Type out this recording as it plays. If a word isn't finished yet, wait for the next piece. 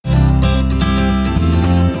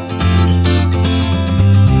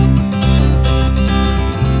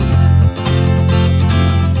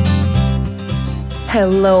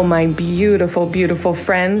Hello, my beautiful, beautiful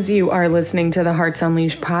friends. You are listening to the Hearts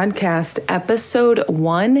Unleashed podcast, episode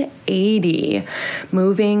 180,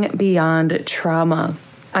 Moving Beyond Trauma.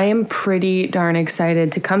 I am pretty darn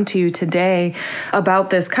excited to come to you today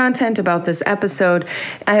about this content, about this episode.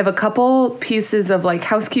 I have a couple pieces of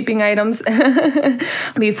housekeeping items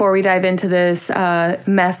before we dive into this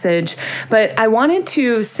message. But I wanted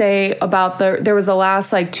to say about there was the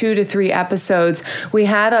last 2 to 3 episodes. We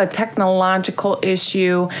had a technological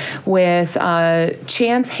issue with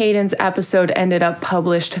Chance Hayden's episode ended up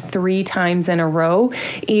published 3 times in a row,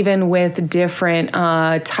 even with different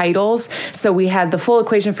titles. So we had the full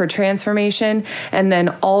equation for transformation, and then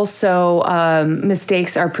also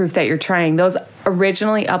mistakes are proof that you're trying. Those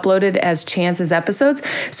originally uploaded as Chance's episodes.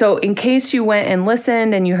 So in case you went and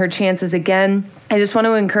listened and you heard Chance's again, I just want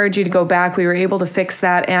to encourage you to go back. We were able to fix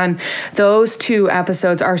that, and those 2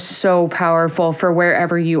 episodes are so powerful for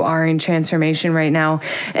wherever you are in transformation right now.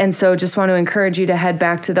 And so just want to encourage you to head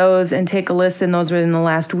back to those and take a listen. Those were in the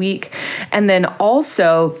last week. And then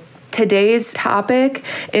also, today's topic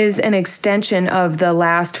is an extension of the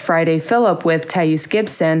last Friday fill-up with Thais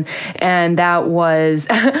Gibson, and that was,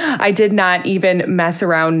 I did not even mess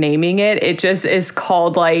around naming it. It just is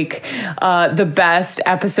called the best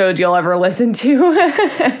episode you'll ever listen to.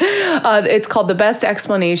 It's called The Best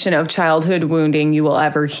Explanation of Childhood Wounding You Will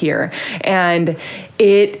Ever Hear, and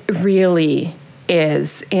it really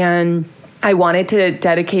is. And I wanted to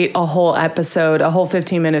dedicate a whole episode, a whole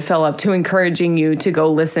 15-minute fill-up to encouraging you to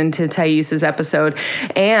go listen to Thais's episode.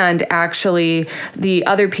 And actually, the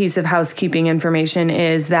other piece of housekeeping information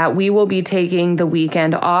is that we will be taking the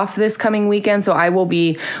weekend off this coming weekend. So I will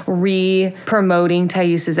be re-promoting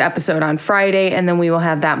Thais's episode on Friday, and then we will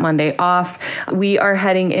have that Monday off. We are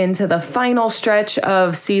heading into the final stretch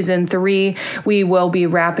of season 3. We will be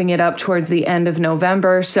wrapping it up towards the end of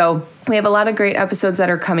November. So we have a lot of great episodes that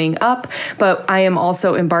are coming up, but I am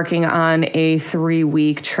also embarking on a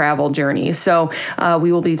 3-week travel journey. So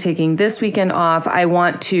we will be taking this weekend off. I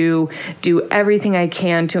want to do everything I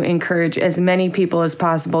can to encourage as many people as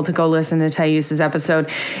possible to go listen to Thais's episode.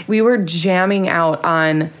 We were jamming out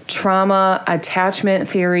on trauma, attachment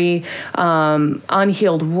theory,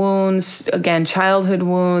 unhealed wounds, again, childhood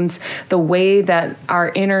wounds, the way that our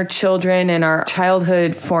inner children and our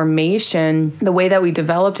childhood formation, the way that we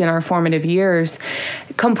developed in our formative years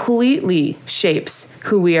completely shapes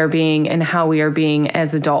who we are being and how we are being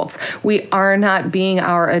as adults. We are not being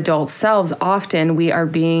our adult selves. Often we are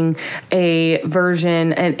being a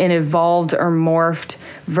version, an evolved or morphed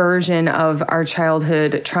version of our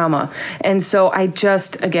childhood trauma. And so I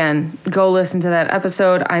just, again, go listen to that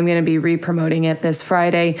episode. I'm going to be re-promoting it this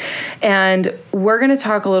Friday. And we're going to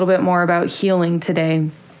talk a little bit more about healing today.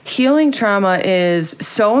 Healing trauma is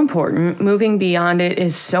so important. Moving beyond it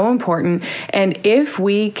is so important. And if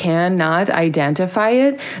we cannot identify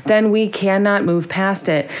it, then we cannot move past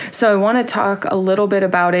it. So I want to talk a little bit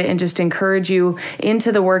about it and just encourage you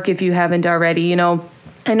into the work if you haven't already.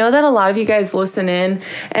 I know that a lot of you guys listen in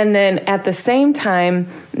and then at the same time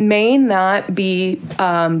may not be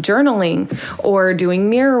journaling or doing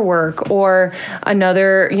mirror work or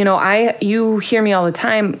another, you hear me all the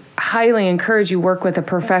time, highly encourage you work with a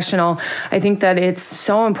professional. I think that it's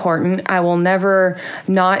so important. I will never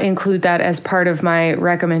not include that as part of my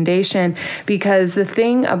recommendation, because the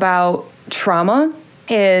thing about trauma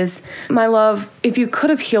is, my love, if you could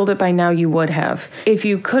have healed it by now, you would have. If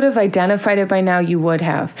you could have identified it by now, you would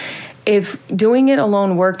have. If doing it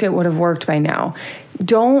alone worked, it would have worked by now.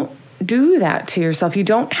 Don't do that to yourself. You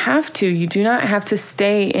don't have to. You do not have to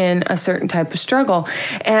stay in a certain type of struggle.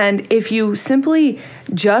 And if you simply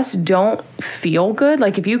just don't feel good,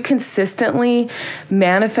 if you consistently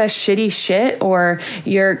manifest shitty shit, or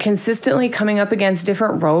you're consistently coming up against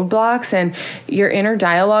different roadblocks and your inner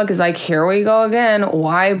dialogue is here we go again,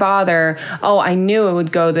 why bother? Oh, I knew it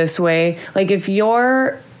would go this way. If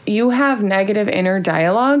you have negative inner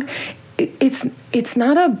dialogue, it's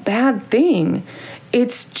not a bad thing.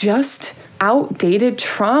 It's just outdated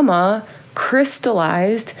trauma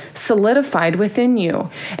crystallized, solidified within you.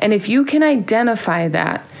 And if you can identify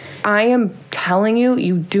that, I am telling you,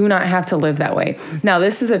 you do not have to live that way. Now,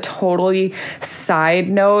 this is a totally side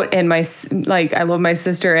note, and I love my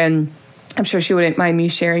sister, and I'm sure she wouldn't mind me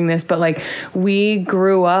sharing this, but we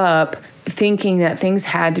grew up thinking that things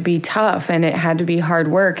had to be tough and it had to be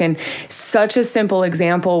hard work. And such a simple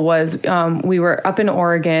example was we were up in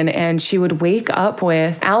Oregon, and she would wake up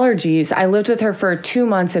with allergies. I lived with her for 2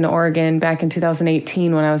 months in Oregon back in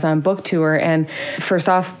 2018 when I was on book tour. And first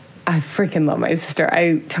off, I freaking love my sister.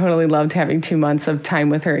 I totally loved having 2 months of time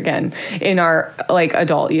with her again in our like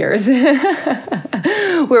adult years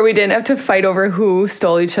where we didn't have to fight over who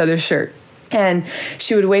stole each other's shirt. And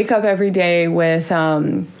she would wake up every day with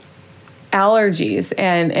allergies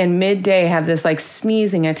and midday have this like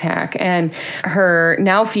sneezing attack. And her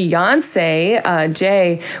now fiance,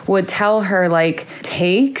 Jay, would tell her like,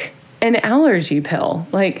 take an allergy pill.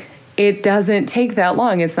 Like, it doesn't take that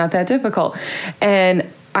long. It's not that difficult. And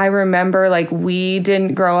I remember like we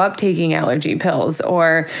didn't grow up taking allergy pills,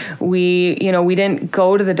 or we didn't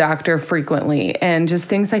go to the doctor frequently, and just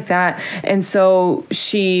things like that. And so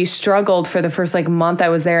she struggled for the first like month I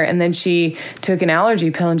was there. And then she took an allergy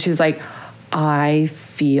pill and she was like, I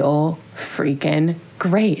feel freaking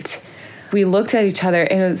great. We looked at each other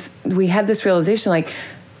and we had this realization, like,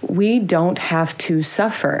 we don't have to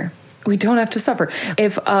suffer. We don't have to suffer.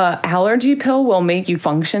 If an allergy pill will make you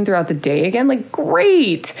function throughout the day again, like,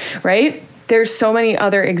 great, right? There's so many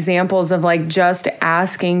other examples of like just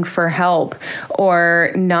asking for help,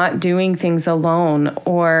 or not doing things alone,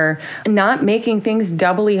 or not making things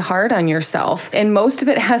doubly hard on yourself. And most of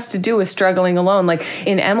it has to do with struggling alone. Like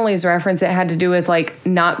in Emily's reference, it had to do with like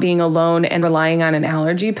not being alone and relying on an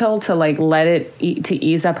allergy pill to like let it to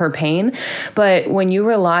ease up her pain. But when you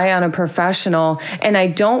rely on a professional, and I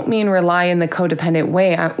don't mean rely in the codependent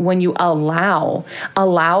way, when you allow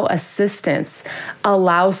assistance,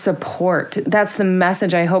 allow support. That's the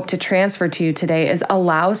message I hope to transfer to you today, is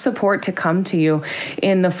allow support to come to you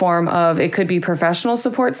in the form of, it could be professional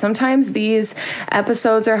support. Sometimes these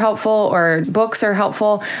episodes are helpful or books are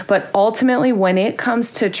helpful, but ultimately when it comes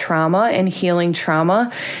to trauma and healing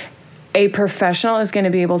trauma, a professional is going to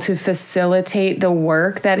be able to facilitate the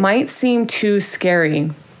work that might seem too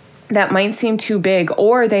scary, that might seem too big,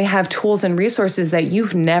 or they have tools and resources that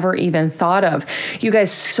you've never even thought of. You guys,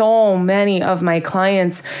 so many of my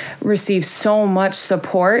clients receive so much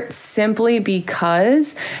support simply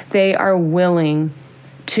because they are willing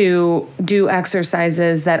to do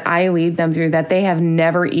exercises that I lead them through that they have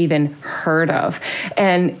never even heard of.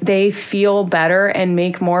 And they feel better and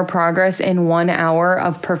make more progress in 1 hour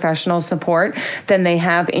of professional support than they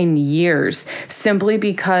have in years, simply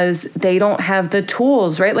because they don't have the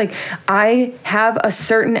tools, right? Like, I have a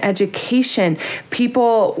certain education.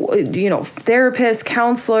 People, therapists,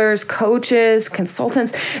 counselors, coaches,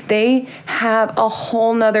 consultants, they have a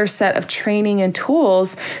whole nother set of training and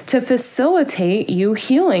tools to facilitate you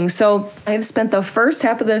healing. So I've spent the first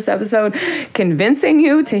half of this episode convincing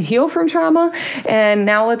you to heal from trauma. And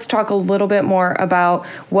now let's talk a little bit more about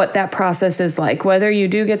what that process is like. Whether you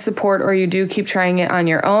do get support or you do keep trying it on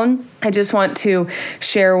your own, I just want to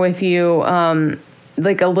share with you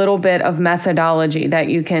like a little bit of methodology that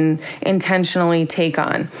you can intentionally take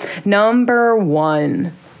on. Number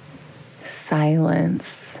 1,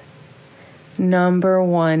 silence. Number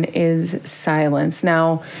 1 is silence.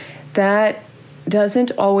 Now, that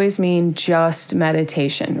doesn't always mean just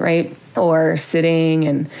meditation, right? Or sitting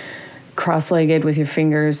and cross-legged with your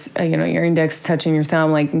fingers, your index touching your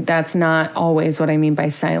thumb. Like, that's not always what I mean by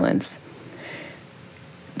silence.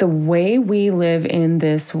 The way we live in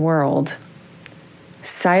this world,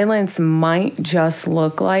 silence might just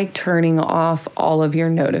look like turning off all of your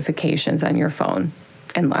notifications on your phone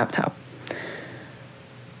and laptop.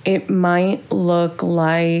 It might look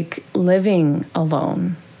like living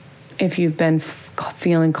alone, if you've been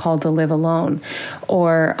feeling called to live alone.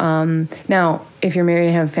 Or now, if you're married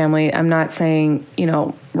and have a family, I'm not saying,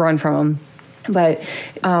 run from them. But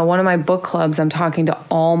one of my book clubs, I'm talking to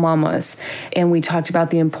all mamas, and we talked about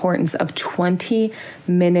the importance of 20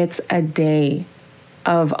 minutes a day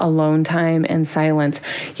of alone time and silence.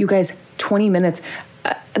 You guys, 20 minutes.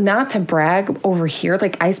 Not to brag over here,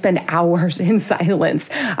 like I spend hours in silence.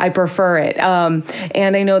 I prefer it.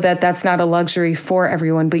 And I know that that's not a luxury for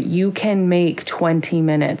everyone, but you can make 20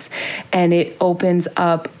 minutes and it opens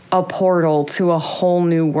up a portal to a whole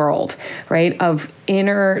new world, right?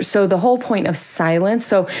 So the whole point of silence,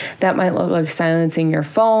 so that might look like silencing your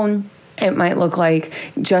phone. It might look like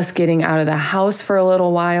just getting out of the house for a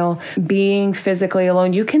little while, being physically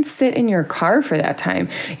alone. You can sit in your car for that time.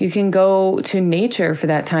 You can go to nature for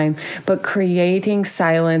that time, but creating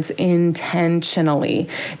silence intentionally,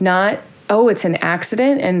 not, it's an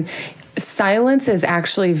accident. And silence is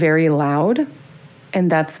actually very loud.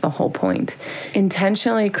 And that's the whole point.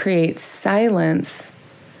 Intentionally create silence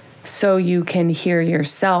so you can hear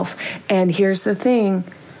yourself. And here's the thing,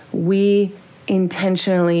 we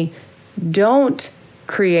intentionally don't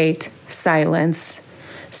create silence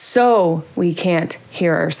so we can't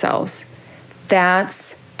hear ourselves.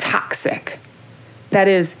 That's toxic. that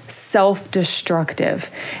is self-destructive.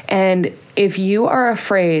 And if you are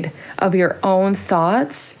afraid of your own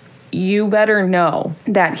thoughts, you better know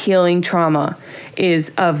that healing trauma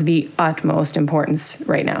is of the utmost importance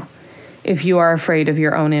right now. If you are afraid of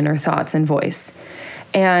your own inner thoughts and voice.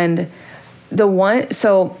 And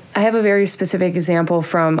so I have a very specific example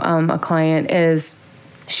from a client is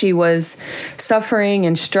she was suffering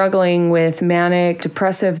and struggling with manic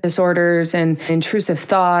depressive disorders and intrusive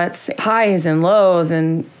thoughts, highs and lows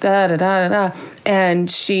and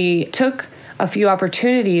And she took a few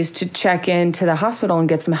opportunities to check into the hospital and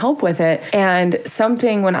get some help with it. And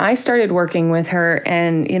something when I started working with her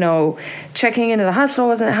and, checking into the hospital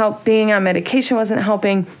wasn't helping, being on medication wasn't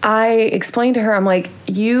helping, I explained to her, I'm like,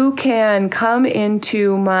 you can come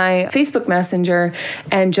into my Facebook Messenger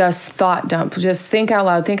and just thought dump, just think out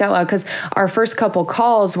loud. Because our first couple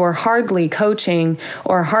calls were hardly coaching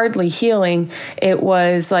or hardly healing. It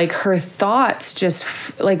was like her thoughts just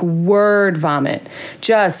like word vomit,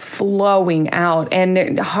 just flowing out,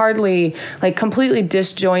 and hardly like completely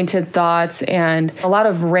disjointed thoughts and a lot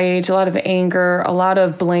of rage, a lot of anger, a lot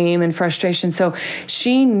of blame and frustration. So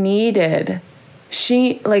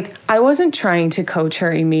I wasn't trying to coach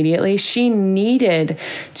her immediately. She needed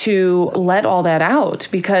to let all that out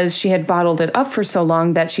because she had bottled it up for so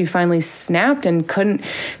long that she finally snapped and couldn't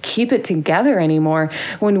keep it together anymore.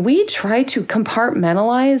 When we try to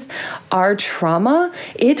compartmentalize our trauma,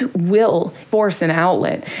 it will force an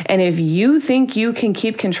outlet. And if you think you can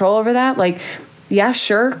keep control over that, yeah,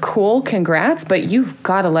 sure, cool, congrats, but you've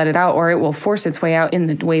got to let it out or it will force its way out in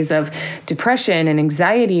the ways of depression and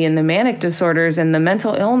anxiety and the manic disorders and the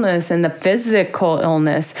mental illness and the physical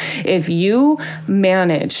illness. If you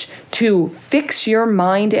manage to fix your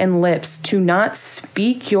mind and lips to not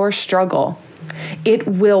speak your struggle, it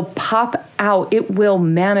will pop out. It will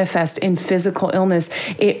manifest in physical illness.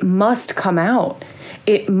 It must come out.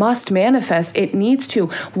 It must manifest. It needs to.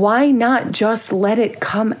 Why not just let it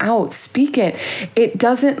come out? Speak it. It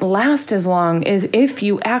doesn't last as long as if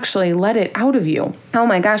you actually let it out of you. Oh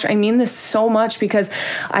my gosh, I mean this so much because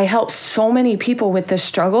I help so many people with this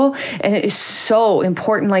struggle, and it is so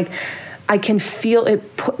important. I can feel it,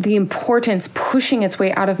 the importance pushing its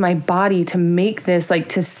way out of my body to make this,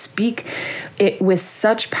 to speak it with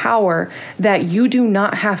such power that you do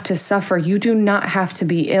not have to suffer. You do not have to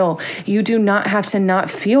be ill. You do not have to not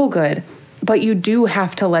feel good, but you do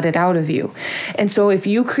have to let it out of you. And so if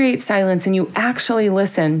you create silence and you actually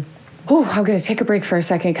listen, I'm going to take a break for a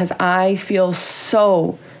second because I feel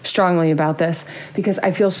so strongly about this, because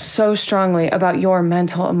I feel so strongly about your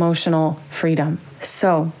mental, emotional freedom.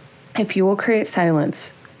 So if you will create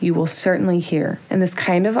silence, you will certainly hear. And this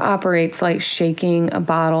kind of operates like shaking a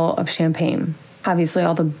bottle of champagne. Obviously,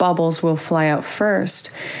 all the bubbles will fly out first,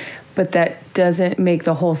 but that doesn't make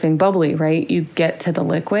the whole thing bubbly, right? You get to the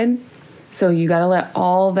liquid. So you got to let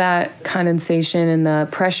all that condensation and the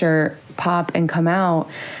pressure pop and come out.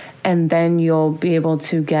 And then you'll be able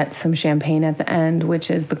to get some champagne at the end, which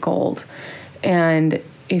is the gold. And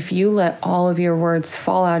if you let all of your words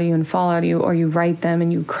fall out of you, or you write them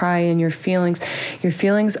and you cry in your feelings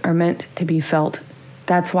are meant to be felt.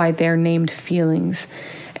 That's why they're named feelings.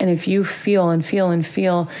 And if you feel and feel and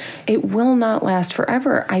feel, it will not last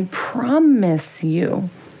forever. I promise you.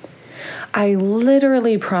 I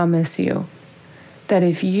literally promise you that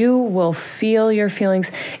if you will feel your feelings,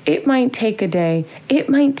 it might take a day, it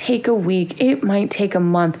might take a week, it might take a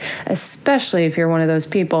month, especially if you're one of those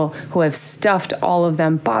people who have stuffed all of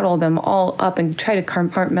them, bottled them all up and try to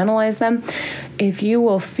compartmentalize them. If you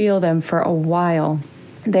will feel them for a while,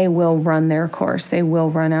 they will run their course. They will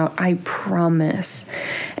run out. I promise.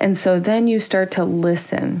 And so then you start to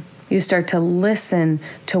listen. You start to listen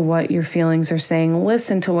to what your feelings are saying,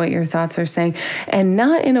 listen to what your thoughts are saying, and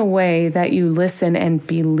not in a way that you listen and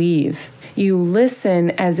believe. You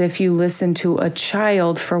listen as if you listen to a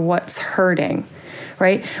child for what's hurting,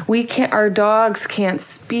 right? Our dogs can't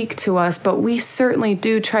speak to us, but we certainly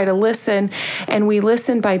do try to listen, and we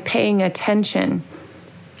listen by paying attention.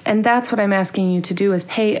 And that's what I'm asking you to do, is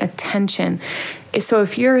pay attention. So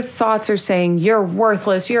if your thoughts are saying, you're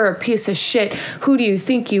worthless, you're a piece of shit, who do you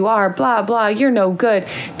think you are, blah, blah, you're no good,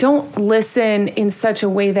 don't listen in such a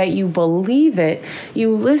way that you believe it.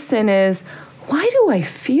 You listen as, why do I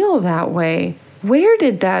feel that way? Where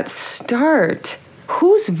did that start?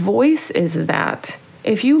 Whose voice is that?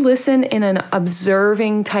 If you listen in an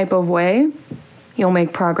observing type of way, you'll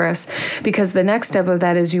make progress, because the next step of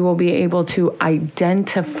that is you will be able to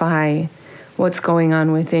identify what's going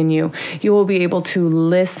on within you. You will be able to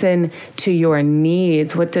listen to your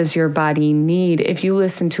needs. What does your body need? If you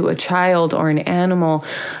listen to a child or an animal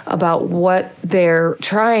about what they're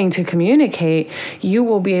trying to communicate, you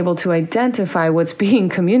will be able to identify what's being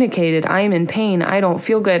communicated. I'm in pain. I don't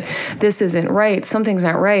feel good. This isn't right. Something's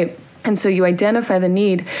not right. And so you identify the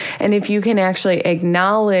need, and if you can actually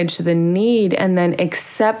acknowledge the need and then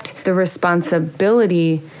accept the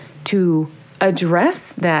responsibility to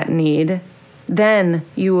address that need, then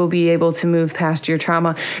you will be able to move past your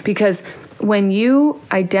trauma. Because when you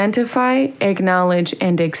identify, acknowledge,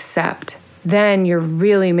 and accept, then you're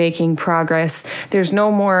really making progress. There's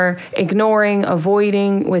no more ignoring,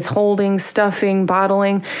 avoiding, withholding, stuffing,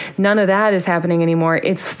 bottling. None of that is happening anymore.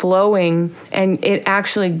 It's flowing, and it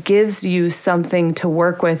actually gives you something to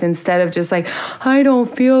work with instead of just like, I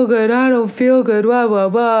don't feel good, blah, blah,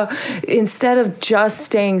 blah. Instead of just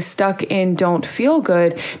staying stuck in don't feel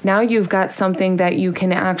good, now you've got something that you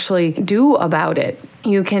can actually do about it.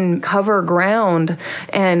 You can cover ground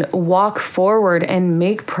and walk forward and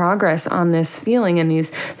make progress on this feeling and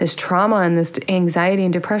this trauma and this anxiety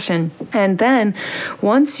and depression. And then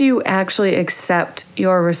once you actually accept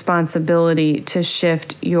your responsibility to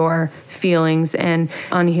shift your feelings and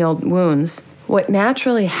unhealed wounds, what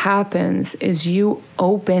naturally happens is you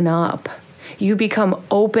open up. You become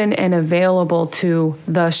open and available to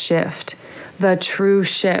the shift. The true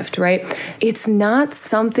shift, right? It's not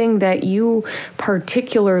something that you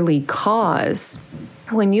particularly cause.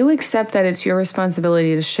 When you accept that it's your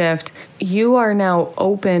responsibility to shift, you are now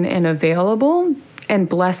open and available, and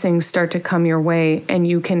blessings start to come your way. And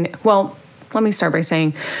you can, let me start by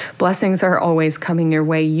saying blessings are always coming your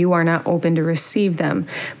way. You are not open to receive them.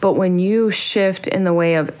 But when you shift in the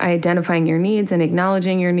way of identifying your needs and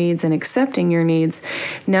acknowledging your needs and accepting your needs,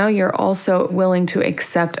 now you're also willing to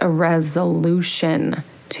accept a resolution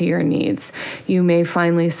to your needs. You may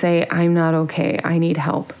finally say, I'm not okay. I need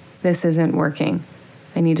help. This isn't working.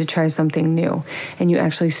 I need to try something new. And you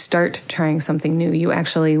actually start trying something new. You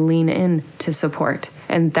actually lean in to support.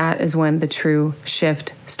 And that is when the true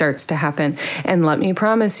shift starts to happen. And let me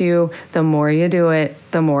promise you, the more you do it,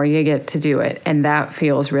 the more you get to do it. And that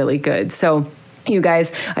feels really good. So you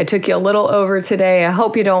guys, I took you a little over today. I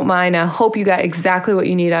hope you don't mind. I hope you got exactly what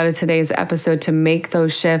you need out of today's episode to make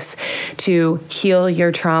those shifts, to heal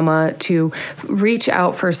your trauma, to reach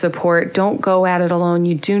out for support. Don't go at it alone.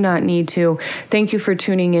 You do not need to. Thank you for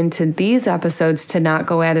tuning into these episodes to not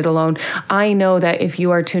go at it alone. I know that if you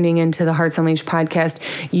are tuning into the Hearts Unleashed podcast,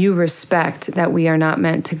 you respect that we are not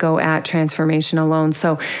meant to go at transformation alone.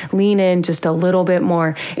 So lean in just a little bit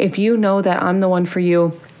more. If you know that I'm the one for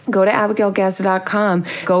you, go to abigailgazda.com,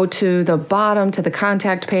 go to the bottom to the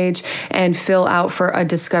contact page and fill out for a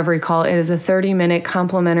discovery call. It is a 30-minute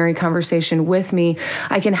complimentary conversation with me.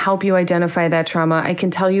 I can help you identify that trauma. I can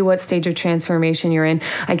tell you what stage of transformation you're in.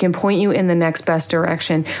 I can point you in the next best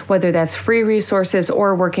direction, whether that's free resources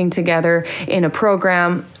or working together in a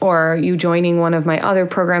program or you joining one of my other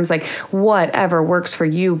programs, like whatever works for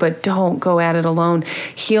you, but don't go at it alone.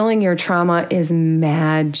 Healing your trauma is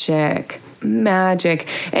magic.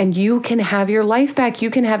 And you can have your life back. You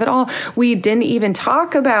can have it all. We didn't even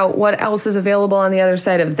talk about what else is available on the other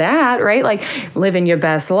side of that, right? Like living your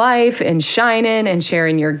best life and shining and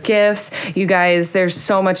sharing your gifts. You guys, there's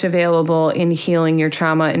so much available in healing your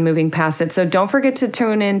trauma and moving past it. So don't forget to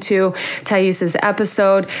tune into Thais's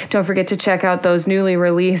episode. Don't forget to check out those newly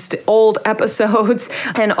released old episodes.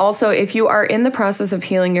 And also, if you are in the process of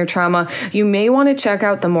healing your trauma, you may want to check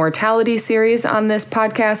out the mortality series on this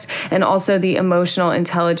podcast and also the emotional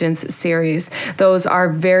intelligence series. Those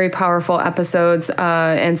are very powerful episodes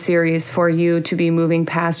and series for you to be moving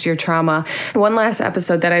past your trauma. One last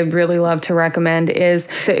episode that I really love to recommend is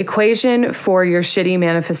the equation for your shitty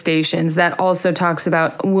manifestations. That also talks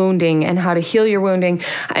about wounding and how to heal your wounding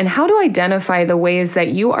and how to identify the ways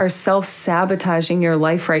that you are self-sabotaging your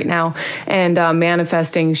life right now and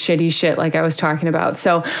manifesting shitty shit like I was talking about.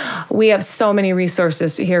 So we have so many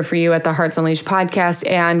resources here for you at the Hearts Unleashed podcast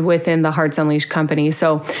and within the Hearts Unleashed company.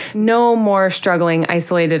 So no more struggling,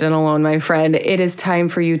 isolated, and alone, my friend. It is time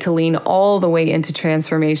for you to lean all the way into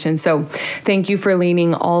transformation. So thank you for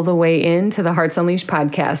leaning all the way into the Hearts Unleashed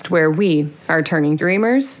podcast, where we are turning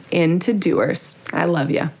dreamers into doers. I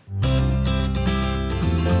love you.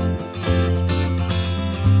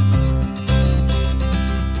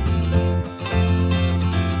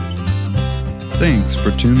 Thanks for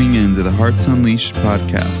tuning in to the Hearts Unleashed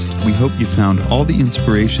podcast. We hope you found all the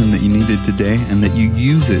inspiration that you needed today and that you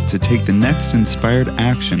use it to take the next inspired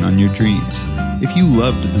action on your dreams. If you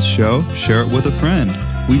loved the show, share it with a friend.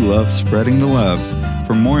 We love spreading the love.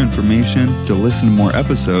 For more information, to listen to more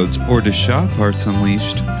episodes, or to shop Hearts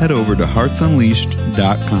Unleashed, head over to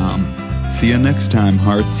heartsunleashed.com. See you next time,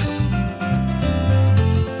 Hearts.